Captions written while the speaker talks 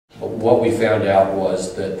what we found out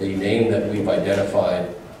was that the name that we've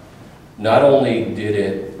identified, not only did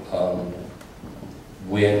it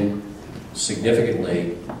win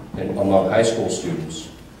significantly among high school students,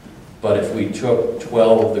 but if we took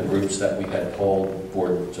 12 of the groups that we had polled,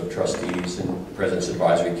 boards of trustees and President's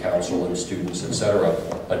Advisory Council and students, etc.,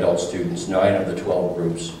 adult students, 9 of the 12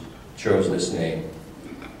 groups chose this name.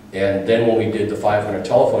 And then when we did the 500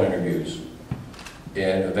 telephone interviews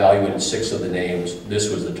and evaluated 6 of the names, this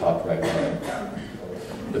was the top ranked name.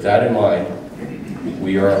 With that in mind,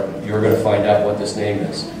 you're going to find out what this name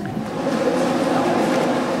is.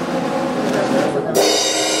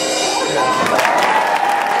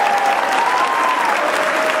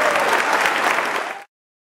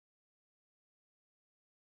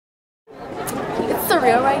 It's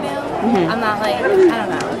surreal right now. I'm not like, I don't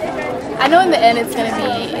know. I know in the end it's gonna be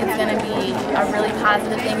a really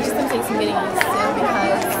positive thing. It's just gonna take some getting used to,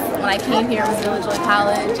 because when I came here it was Village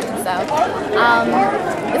College, and so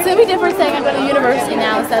it's gonna be different saying I go to university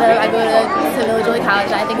now instead of I go to Village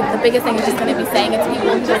College. And I think the biggest thing is just gonna be saying it to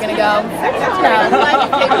people who are gonna go,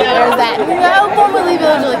 there's that. Formerly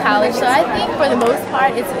Village College. So I think for the most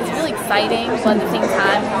part it's really exciting, but at the same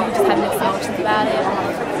time you just have mixed emotions about it.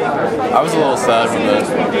 I was a little sad when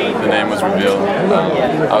the name was revealed.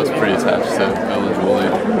 I was pretty attached to Village Woolley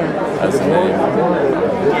as a name.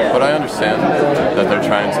 But I understand that they're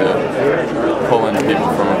trying to pull in people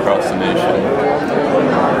from across the nation.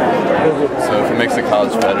 So if it makes the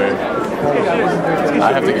college better,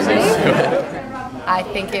 I have to get used to it. I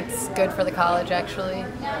think it's good for the college, actually.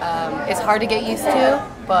 It's hard to get used to,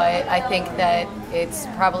 but I think that it's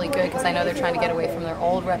probably good because I know they're trying to get away from their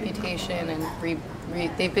old reputation, and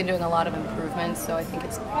they've been doing a lot of improvements, so I think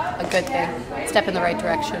it's a good thing, step in the right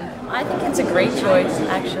direction. I think it's a great choice,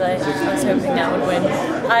 actually. I was hoping that would win.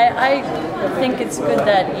 I think it's good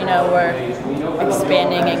that, you know, we're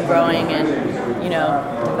expanding and growing and, you know,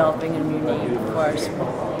 developing a new name for our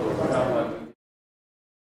school.